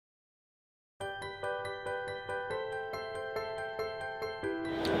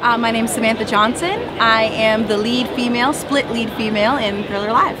My name's Samantha Johnson. I am the lead female, split lead female in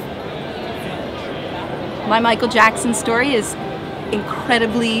Thriller Live. My Michael Jackson story is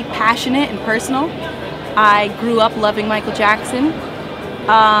incredibly passionate and personal. I grew up loving Michael Jackson.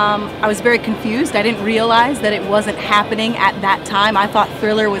 I was very confused. I didn't realize that it wasn't happening at that time. I thought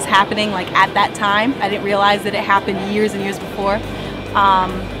Thriller was happening like at that time. I didn't realize that it happened years and years before.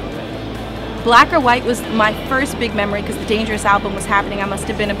 Black or White was my first big memory because the Dangerous album was happening. I must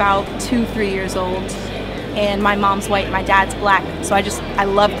have been about 2-3 years old, and my mom's white and my dad's black. So I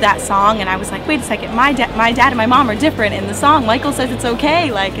loved that song, and I was like, wait a second, my dad and my mom are different in the song. Michael says it's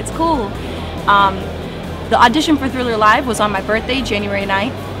okay, like it's cool. The audition for Thriller Live was on my birthday, January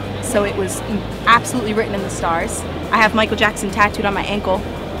 9th, so it was absolutely written in the stars. I have Michael Jackson tattooed on my ankle,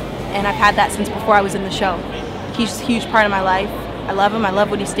 and I've had that since before I was in the show. He's a huge part of my life. I love him, I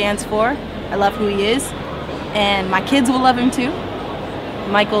love what he stands for. I love who he is, and my kids will love him too.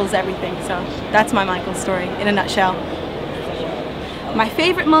 Michael's everything, so that's my Michael story in a nutshell. My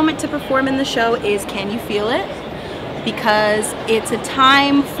favorite moment to perform in the show is Can You Feel It? Because it's a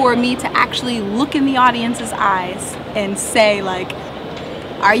time for me to actually look in the audience's eyes and say, like,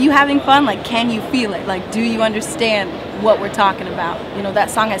 are you having fun? Like, can you feel it? Like, do you understand what we're talking about? You know, that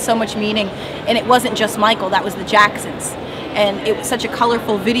song has so much meaning, and it wasn't just Michael, that was the Jacksons. And it was such a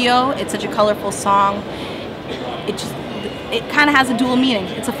colorful video, it's such a colorful song. It kind of has a dual meaning.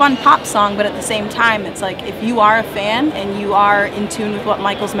 It's a fun pop song, but at the same time, it's like if you are a fan and you are in tune with what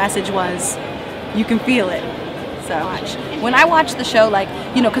Michael's message was, you can feel it so much. When I watch the show, like,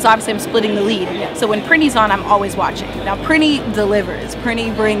 you know, because obviously I'm splitting the lead, so when Prinny's on, I'm always watching. Now, Prinny delivers.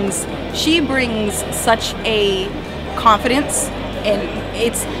 Prinny brings such a confidence, and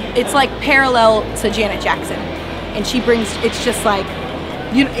it's like parallel to Janet Jackson. And she brings, it's just like,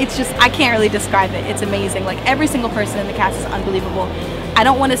 you know, it's just, I can't really describe it. It's amazing. Like, every single person in the cast is unbelievable. I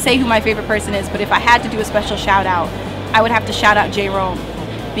don't want to say who my favorite person is, but if I had to do a special shout out, I would have to shout out J. Rome,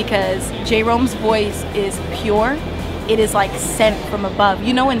 because J. Rome's voice is pure. It is like sent from above.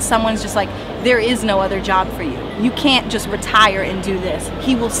 You know, when someone's just like, there is no other job for you. You can't just retire and do this.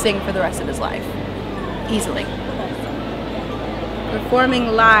 He will sing for the rest of his life, easily.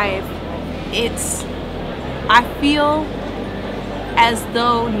 Performing live, I feel as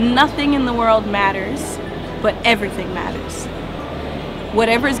though nothing in the world matters, but everything matters.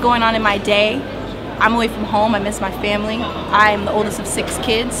 Whatever is going on in my day, I'm away from home, I miss my family. I'm the oldest of 6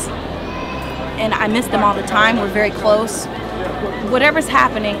 kids, and I miss them all the time. We're very close. Whatever's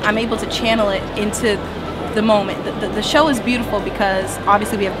happening, I'm able to channel it into the moment. The show is beautiful because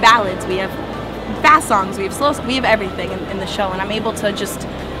obviously we have ballads, we have fast songs, we have slow songs, we have everything in the show, and I'm able to just,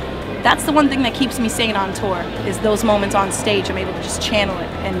 that's the one thing that keeps me sane on tour, is those moments on stage. I'm able to just channel it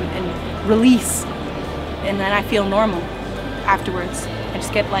and release, and then I feel normal afterwards. I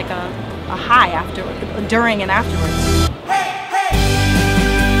just get like a high afterwards, during and afterwards.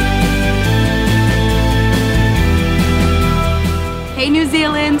 Hey New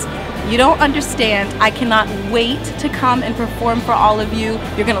Zealand, you don't understand. I cannot wait to come and perform for all of you.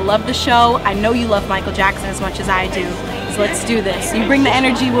 You're gonna love the show. I know you love Michael Jackson as much as I do. So let's do this. You bring the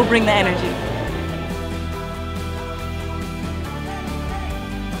energy, we'll bring the energy.